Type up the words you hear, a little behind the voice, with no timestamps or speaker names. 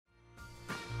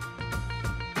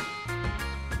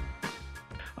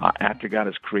after God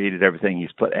has created everything,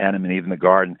 he's put Adam and Eve in the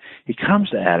garden. He comes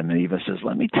to Adam and Eve and says,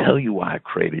 let me tell you why I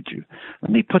created you.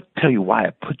 Let me tell you why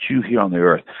I put you here on the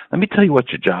earth. Let me tell you what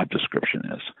your job description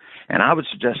is. And I would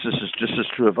suggest this is just as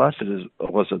true of us as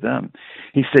it was of them.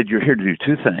 He said, you're here to do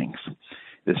two things.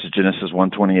 This is Genesis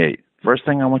 1:28. First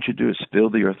thing I want you to do is fill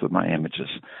the earth with my images.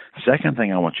 Second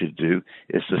thing I want you to do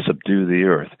is to subdue the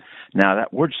earth. Now,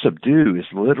 that word subdue is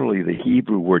literally the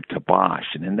Hebrew word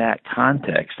kabosh, and in that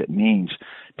context, it means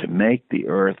to make the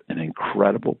earth an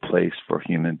incredible place for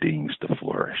human beings to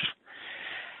flourish.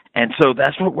 And so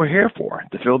that's what we're here for,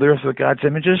 to fill the earth with God's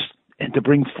images and to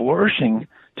bring flourishing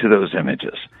to those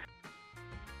images.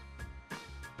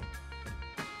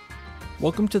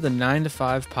 Welcome to the 9 to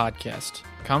 5 podcast,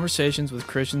 conversations with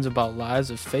Christians about lives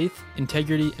of faith,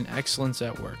 integrity, and excellence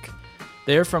at work.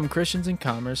 They are from Christians in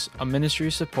Commerce, a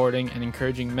ministry supporting and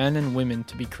encouraging men and women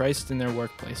to be Christ in their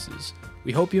workplaces.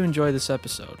 We hope you enjoy this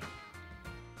episode.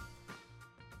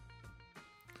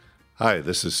 Hi,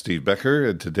 this is Steve Becker,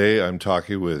 and today I'm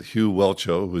talking with Hugh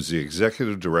Welcho, who's the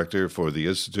Executive Director for the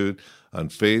Institute on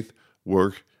Faith,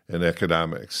 Work, and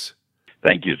Economics.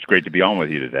 Thank you. It's great to be on with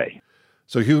you today.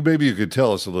 So, Hugh, maybe you could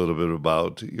tell us a little bit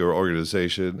about your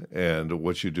organization and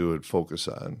what you do and focus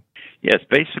on. Yes,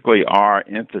 basically our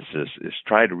emphasis is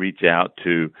try to reach out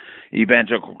to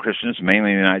evangelical Christians,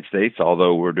 mainly in the United States,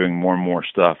 although we're doing more and more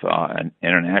stuff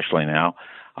internationally now,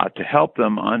 to help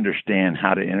them understand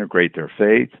how to integrate their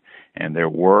faith and their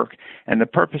work and the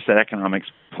purpose that economics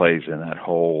plays in that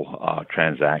whole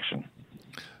transaction.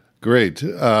 Great.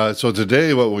 So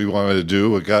today what we wanted to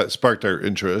do, what sparked our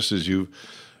interest, is you've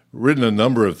written a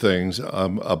number of things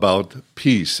about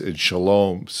peace and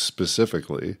shalom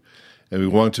specifically, and we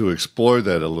want to explore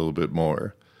that a little bit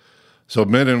more. So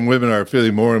men and women are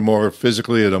feeling more and more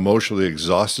physically and emotionally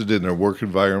exhausted in their work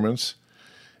environments.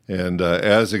 And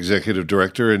as executive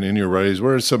director and in your writings,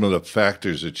 what are some of the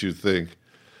factors that you think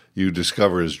you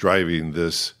discover is driving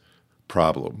this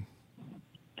problem?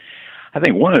 I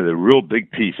think one of the real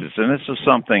big pieces, and this is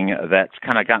something that's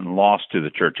kind of gotten lost to the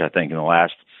church, I think, in the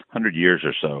last 100 years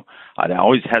or so. It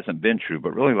always hasn't been true,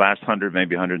 but really last 100,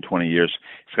 maybe 120 years,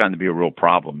 it's gotten to be a real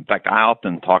problem. In fact, I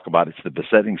often talk about it's the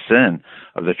besetting sin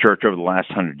of the church over the last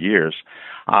 100 years.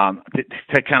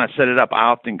 To kind of set it up, I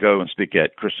often go and speak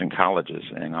at Christian colleges,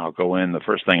 and I'll go in, the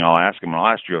first thing I'll ask them, and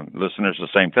I'll ask your listeners the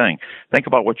same thing. Think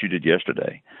about what you did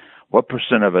yesterday. What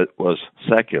percent of it was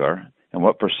secular? And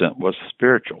what percent was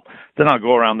spiritual? Then I'll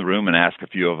go around the room and ask a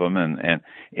few of them. And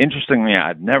interestingly,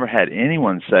 I've never had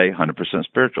anyone say 100%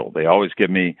 spiritual. They always give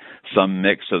me some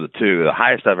mix of the two. The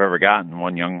highest I've ever gotten,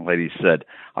 one young lady said,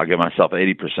 I'll give myself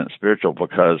 80% spiritual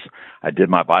because I did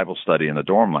my Bible study in the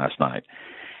dorm last night.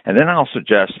 And then I'll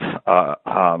suggest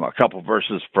a couple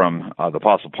verses from the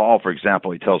Apostle Paul. For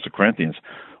example, he tells the Corinthians,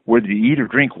 whether you eat or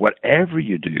drink, whatever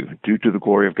you do to the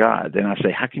glory of God. Then I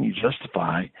say, how can you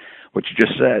justify what you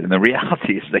just said? And the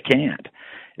reality is they can't.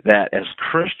 That as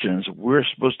Christians, we're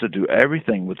supposed to do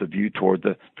everything with a view toward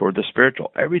the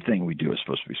spiritual. Everything we do is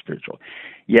supposed to be spiritual.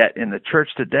 Yet in the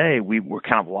church today, we're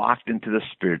kind of locked into the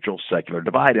spiritual secular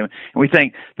divide. And we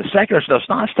think the secular stuff's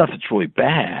not stuff that's really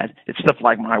bad. It's stuff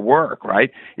like my work, right?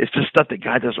 It's just stuff that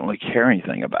God doesn't really care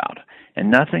anything about.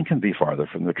 And nothing can be farther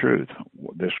from the truth.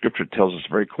 The scripture tells us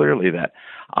very clearly that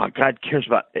God cares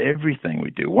about everything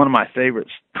we do. One of my favorite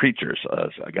preachers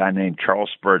is a guy named Charles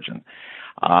Spurgeon.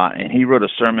 And he wrote a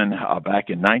sermon back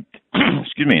in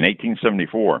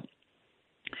 1874.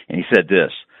 And he said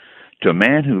this, to a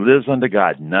man who lives unto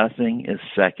God, nothing is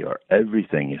secular.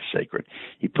 Everything is sacred.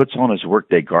 He puts on his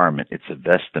workday garment. It's a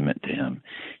vestment to him.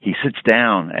 He sits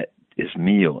down at his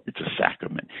meal. It's a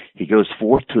sacrament. He goes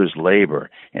forth to his labor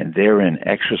and therein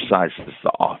exercises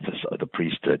the office of the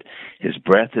priesthood. His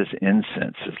breath is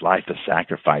incense. His life is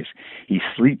sacrifice. He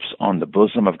sleeps on the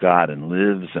bosom of God and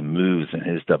lives and moves in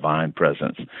his divine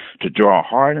presence. To draw a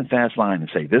hard and fast line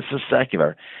and say, this is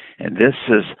secular and this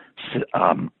is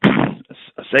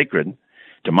sacred,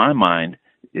 to my mind,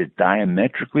 is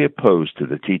diametrically opposed to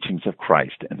the teachings of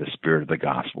Christ and the spirit of the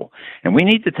gospel. And we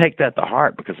need to take that to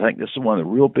heart because I think this is one of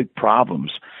the real big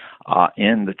problems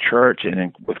in the church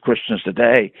and with Christians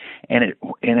today. And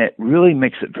it really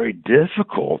makes it very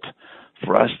difficult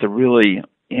for us to really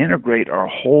integrate our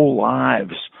whole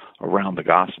lives around the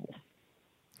gospel.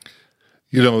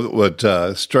 You know, what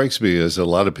strikes me is a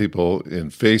lot of people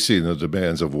in facing the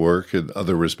demands of work and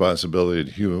other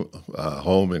responsibility in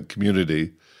home and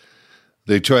community,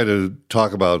 they try to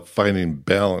talk about finding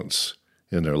balance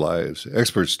in their lives.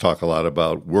 Experts talk a lot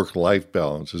about work-life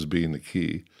balance as being the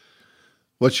key.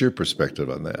 What's your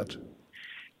perspective on that?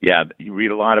 Yeah, you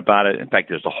read a lot about it. In fact,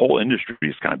 there's a whole industry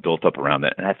that's kind of built up around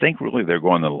that. And I think really they're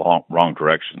going the wrong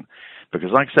direction.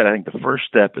 Because like I said, I think the first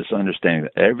step is understanding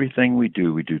that everything we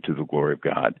do to the glory of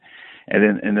God. And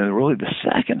then really the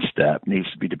second step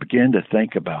needs to be to begin to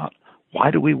think about, why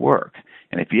do we work?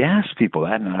 And if you ask people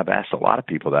that, and I've asked a lot of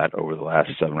people that over the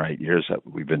last 7 or 8 years that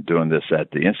we've been doing this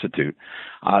at the Institute,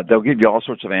 they'll give you all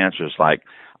sorts of answers like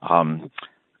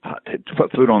to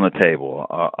put food on the table,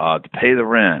 to pay the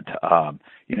rent, on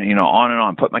and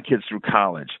on, put my kids through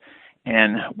college.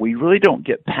 And we really don't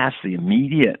get past the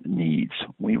immediate needs.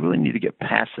 We really need to get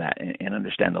past that and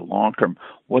understand the long term.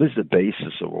 What is the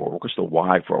basis of our work? What's the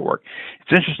why for our work?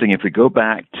 It's interesting, if we go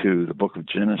back to the book of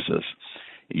Genesis,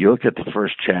 you look at the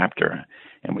first chapter,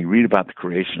 and we read about the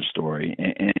creation story.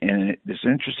 And it's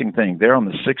an interesting thing. There on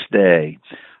the sixth day,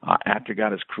 after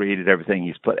God has created everything,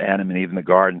 he's put Adam and Eve in the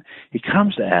garden. He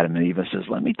comes to Adam and Eve and says,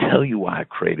 let me tell you why I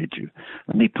created you.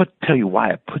 Let me tell you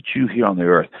why I put you here on the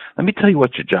earth. Let me tell you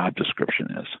what your job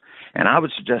description is. And I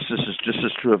would suggest this is just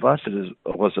as true of us as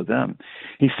it was of them.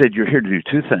 He said, you're here to do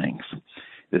two things.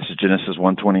 This is Genesis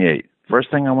 1:28. First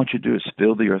thing I want you to do is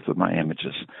fill the earth with my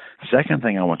images. Second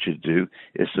thing I want you to do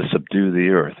is to subdue the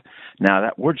earth. Now,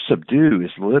 that word subdue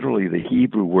is literally the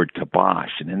Hebrew word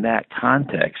kabosh, and in that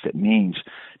context, it means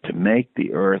to make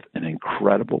the earth an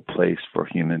incredible place for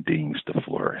human beings to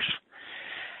flourish.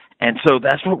 And so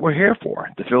that's what we're here for,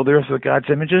 to fill the earth with God's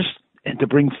images and to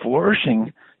bring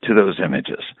flourishing to those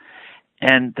images.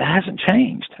 And that hasn't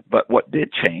changed. But what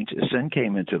did change is sin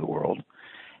came into the world.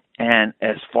 And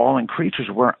as fallen creatures,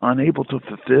 we're unable to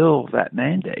fulfill that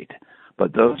mandate.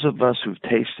 But those of us who've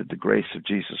tasted the grace of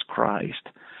Jesus Christ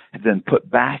have been put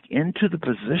back into the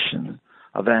position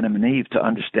of Adam and Eve to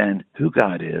understand who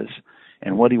God is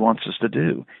and what he wants us to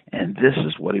do. And this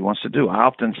is what he wants to do. I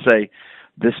often say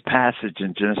this passage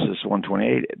in Genesis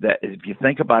 1:28, that if you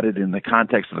think about it in the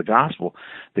context of the gospel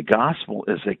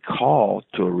is a call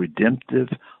to a redemptive,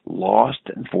 lost,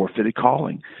 and forfeited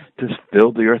calling to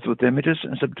fill the earth with images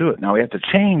and subdue it. Now, we have to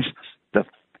change the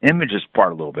images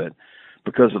part a little bit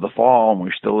because of the fall, and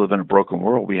we still live in a broken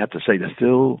world. We have to say to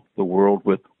fill the world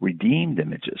with redeemed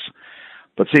images.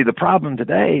 But see, the problem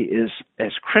today is,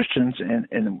 as Christians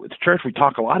and with the church, we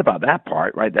talk a lot about that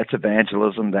part, right? That's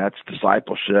evangelism, that's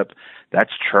discipleship,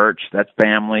 that's church, that's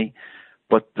family.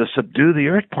 But the subdue the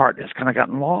earth part has kind of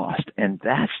gotten lost, and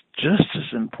that's just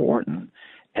as important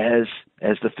as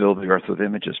the fill the earth with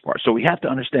images part. So we have to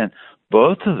understand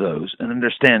both of those and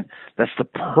understand that's the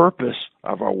purpose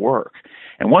of our work.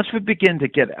 And once we begin to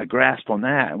get a grasp on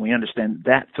that, and we understand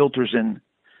that filters in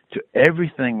to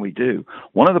everything we do.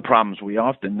 One of the problems we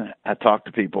often talk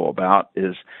to people about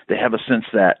is they have a sense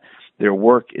that their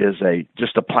work is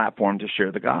just a platform to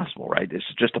share the gospel, right?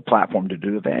 It's just a platform to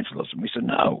do evangelism. We said,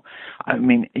 no. I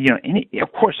mean,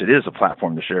 of course it is a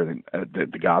platform to share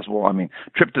the gospel. I mean,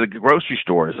 trip to the grocery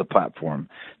store is a platform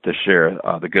to share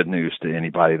the good news to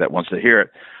anybody that wants to hear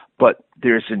it. But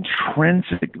there's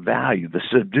intrinsic value. The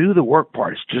subdue the work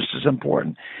part is just as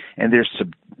important, and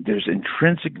there's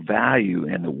intrinsic value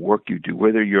in the work you do.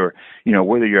 Whether you're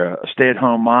a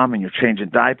stay-at-home mom and you're changing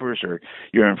diapers, or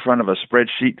you're in front of a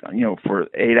spreadsheet, for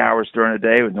 8 hours during a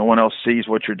day when no one else sees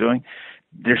what you're doing,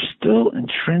 there's still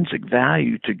intrinsic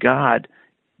value to God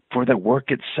for the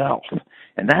work itself.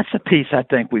 And that's a piece I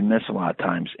think we miss a lot of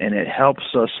times, and it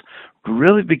helps us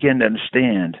really begin to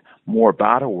understand more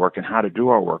about our work and how to do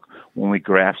our work when we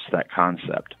grasp that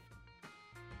concept.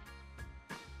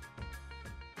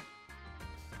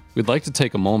 We'd like to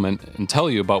take a moment and tell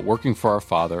you about Working for Our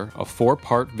Father, a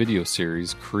 4-part video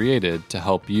series created to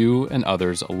help you and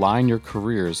others align your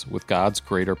careers with God's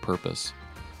greater purpose.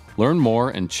 Learn more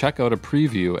and check out a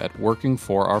preview at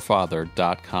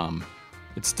workingforourfather.com.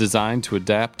 It's designed to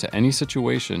adapt to any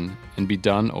situation and be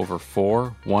done over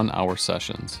 4 one-hour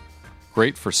sessions.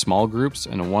 Great for small groups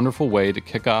and a wonderful way to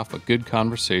kick off a good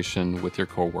conversation with your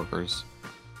coworkers.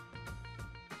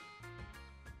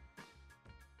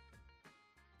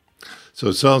 So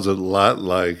it sounds a lot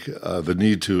like the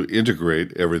need to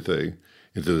integrate everything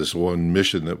into this one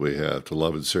mission that we have to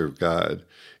love and serve God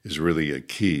is really a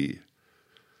key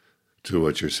to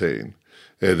what you're saying.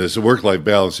 And this work-life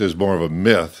balance is more of a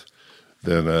myth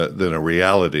than a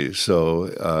reality. So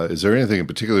is there anything in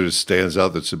particular that stands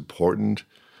out that's important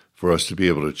for us to be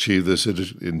able to achieve this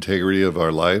integrity of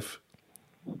our life?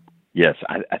 Yes,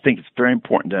 I think it's very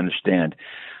important to understand.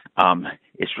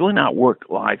 It's really not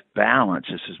work-life balance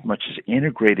as much as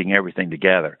integrating everything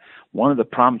together. One of the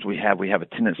problems we have a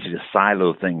tendency to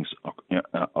silo things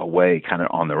away kind of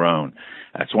on their own.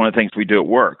 That's one of the things we do at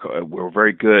work. We're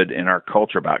very good in our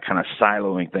culture about kind of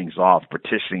siloing things off,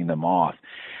 partitioning them off.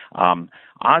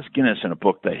 Os Guinness, in a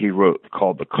book that he wrote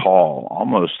called The Call,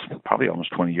 probably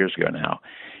almost 20 years ago now,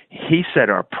 he said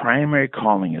our primary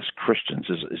calling as Christians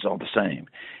is all the same,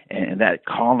 and that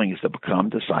calling is to become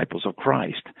disciples of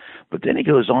Christ. But then he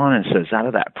goes on and says, out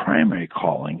of that primary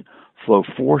calling flow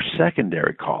 4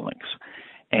 secondary callings.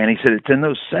 And he said it's in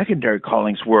those secondary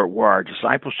callings where our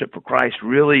discipleship for Christ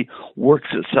really works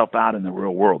itself out in the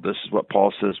real world. This is what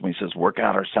Paul says when he says, work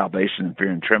out our salvation in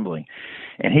fear and trembling.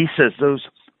 And he says those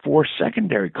 4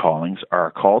 secondary callings are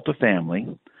our call to family,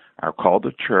 our call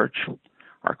to church,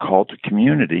 our call to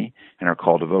community, and our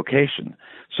call to vocation.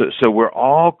 So we're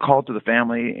all called to the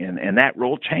family, and that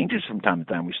role changes from time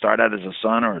to time. We start out as a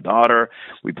son or a daughter.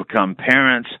 We become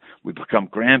parents. We become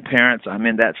grandparents. I'm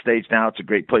in that stage now. It's a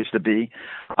great place to be.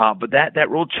 But that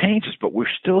role changes, but we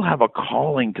still have a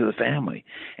calling to the family.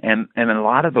 And a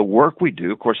lot of the work we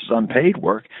do, of course, is unpaid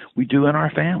work, we do in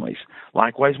our families.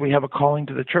 Likewise, we have a calling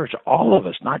to the church. All of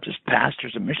us, not just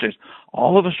pastors and missionaries,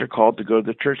 all of us are called to go to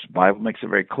the church. The Bible makes it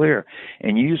very clear.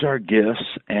 And use our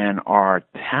gifts and our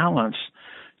talents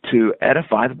to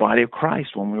edify the body of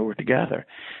Christ when we work together.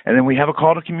 And then we have a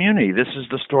call to community. This is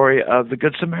the story of the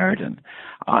Good Samaritan.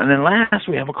 And then last,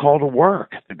 we have a call to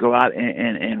work, to go out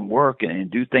and work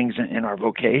and do things in our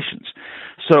vocations.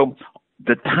 So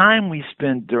the time we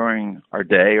spend during our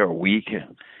day or week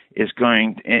is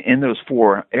going, in those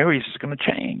 4 areas, is going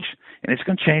to change. And it's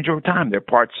going to change over time. There are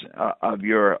parts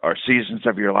or seasons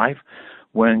of your life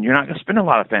when you're not going to spend a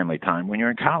lot of family time. When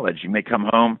you're in college, you may come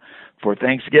home for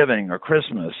Thanksgiving or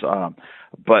Christmas,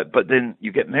 but then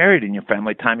you get married and your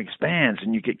family time expands,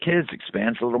 and you get kids,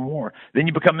 expands a little more. Then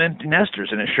you become empty nesters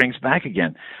and it shrinks back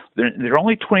again. There are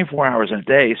only 24 hours in a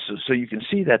day, so you can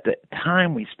see that the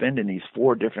time we spend in these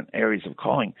 4 different areas of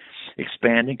calling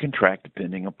expand and contract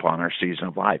depending upon our season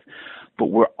of life. But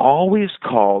we're always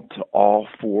called to all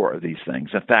 4 of these things.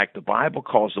 In fact, the Bible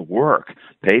calls the work,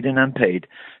 paid and unpaid,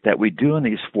 that we do in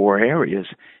these 4 areas,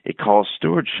 it calls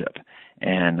stewardship.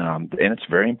 And it's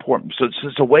very important. So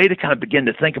it's a way to kind of begin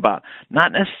to think about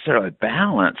not necessarily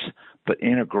balance, but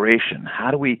integration.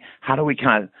 How do we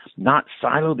kind of not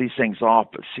silo these things off,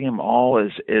 but see them all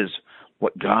as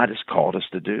what God has called us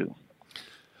to do?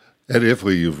 And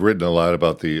you've written a lot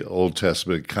about the Old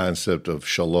Testament concept of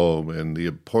shalom and the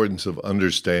importance of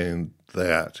understanding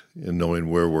that and knowing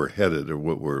where we're headed or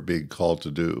what we're being called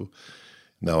to do.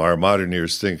 Now, our modern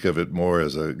ears think of it more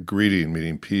as a greeting,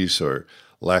 meaning peace or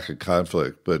lack of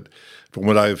conflict. But from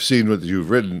what I've seen, what you've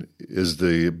written, is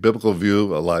the biblical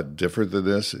view a lot different than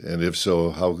this? And if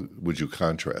so, how would you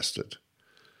contrast it?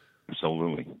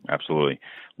 Absolutely.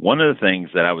 One of the things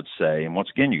that I would say, and once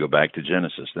again, you go back to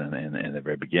Genesis then in the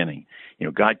very beginning,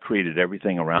 God created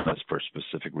everything around us for a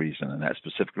specific reason, and that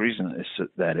specific reason is so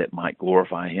that it might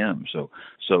glorify Him. So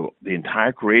the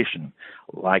entire creation,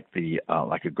 like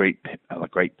a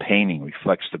great painting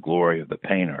reflects the glory of the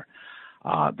painter.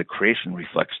 The creation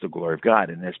reflects the glory of God,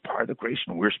 and as part of the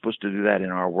creation, we're supposed to do that in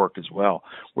our work as well.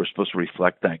 We're supposed to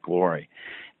reflect that glory.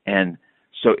 And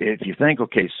so if you think,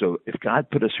 okay, so if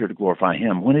God put us here to glorify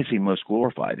Him, when is He most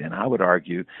glorified? And I would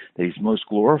argue that He's most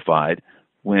glorified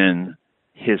when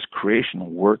His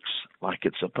creation works like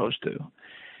it's supposed to.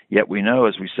 Yet we know,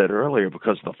 as we said earlier,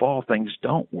 because of the fall, things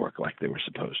don't work like they were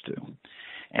supposed to.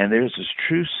 And there's this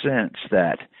true sense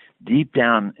that deep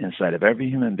down inside of every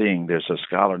human being, there's a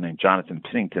scholar named Jonathan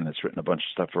Pennington that's written a bunch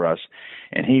of stuff for us.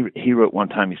 And he wrote one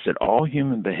time, he said, all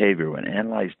human behavior, when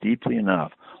analyzed deeply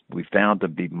enough, will be found to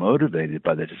be motivated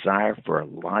by the desire for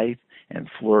life and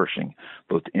flourishing,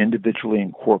 both individually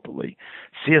and corporately.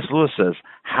 C.S. Lewis says,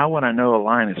 how would I know a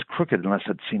line is crooked unless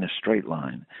I'd seen a straight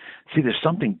line? See, there's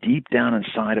something deep down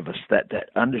inside of us that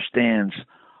understands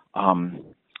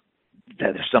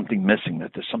that there's something missing,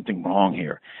 that there's something wrong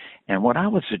here. And what I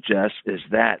would suggest is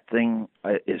that thing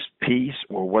is peace,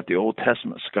 or what the Old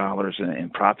Testament scholars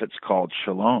and prophets called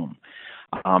shalom.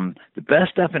 The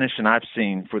best definition I've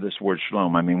seen for this word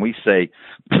shalom, I mean, we say,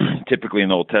 typically in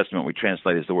the Old Testament, we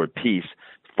translate it as the word peace,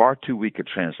 far too weak a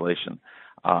translation.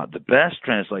 The best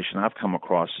translation I've come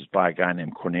across is by a guy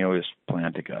named Cornelius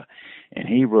Plantinga, and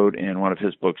he wrote in one of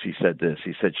his books, he said this,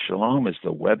 he said, shalom is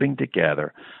the webbing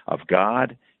together of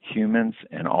God, humans,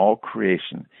 and all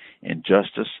creation in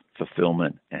justice,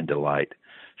 fulfillment, and delight.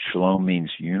 Shalom means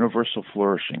universal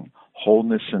flourishing,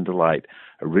 wholeness, and delight,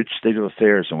 a rich state of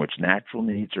affairs in which natural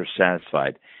needs are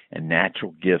satisfied and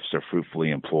natural gifts are fruitfully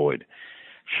employed.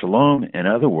 Shalom, in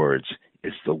other words,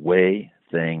 is the way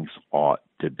things ought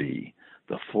to be,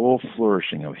 the full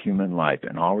flourishing of human life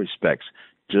in all respects,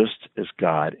 just as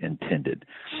God intended.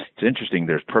 It's interesting,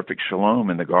 there's perfect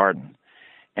shalom in the garden.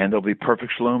 and there'll be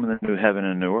perfect shalom in the new heaven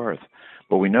and new earth.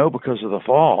 But we know because of the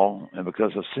fall and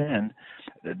because of sin,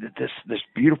 this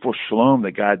beautiful shalom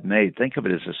that God made, think of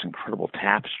it as this incredible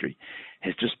tapestry,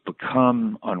 has just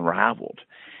become unraveled.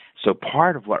 So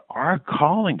part of what our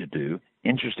calling to do,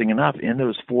 interesting enough, in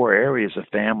those four areas of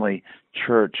family,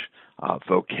 church,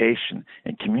 vocation,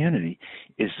 and community,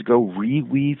 is to go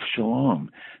reweave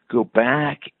shalom, go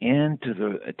back into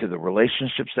the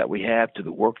relationships that we have, to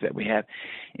the work that we have,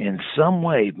 in some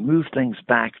way move things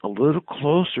back a little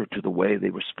closer to the way they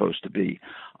were supposed to be.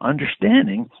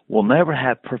 Understanding we'll never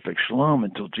have perfect shalom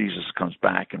until Jesus comes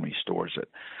back and restores it.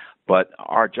 But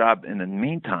our job in the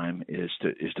meantime is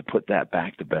to put that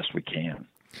back the best we can.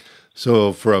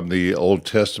 So from the Old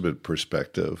Testament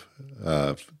perspective,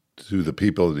 to the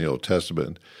people in the Old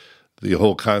Testament, the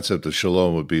whole concept of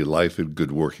shalom would be life in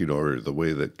good working order, the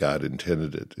way that God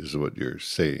intended it, is what you're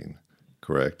saying,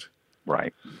 correct?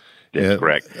 Right. That's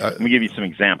correct. Let me give you some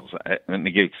examples. Let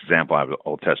me give you an example out of the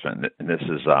Old Testament, and this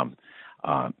is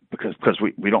because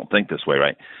we don't think this way,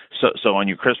 right? So on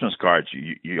your Christmas cards,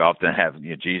 you often have,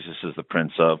 Jesus is the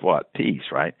Prince of what?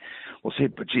 Peace, right? Well, see,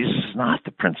 but Jesus is not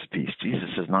the Prince of Peace. Jesus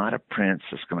is not a prince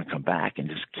that's going to come back and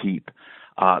just keep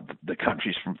the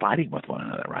countries from fighting with one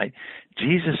another, right?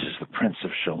 Jesus is the Prince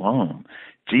of Shalom.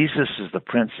 Jesus is the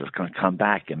Prince that's going to come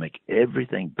back and make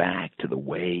everything back to the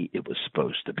way it was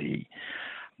supposed to be.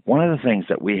 One of the things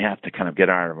that we have to kind of get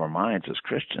out of our minds as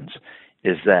Christians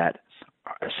is that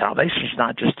salvation is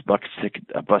not just a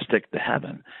bus ticket to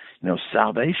heaven.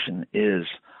 Salvation is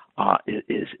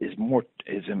more,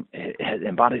 it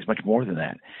embodies much more than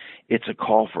that. It's a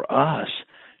call for us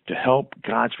to help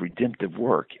God's redemptive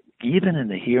work, even in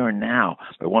the here and now.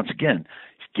 But once again,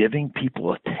 it's giving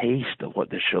people a taste of what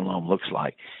the shalom looks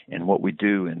like and what we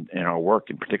do in our work,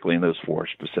 and particularly in those four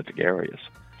specific areas.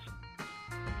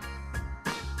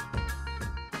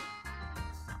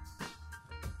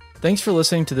 Thanks for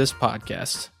listening to this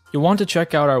podcast. You'll want to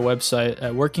check out our website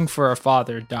at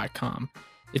workingforourfather.com.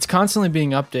 It's constantly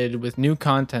being updated with new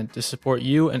content to support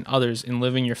you and others in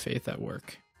living your faith at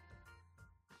work.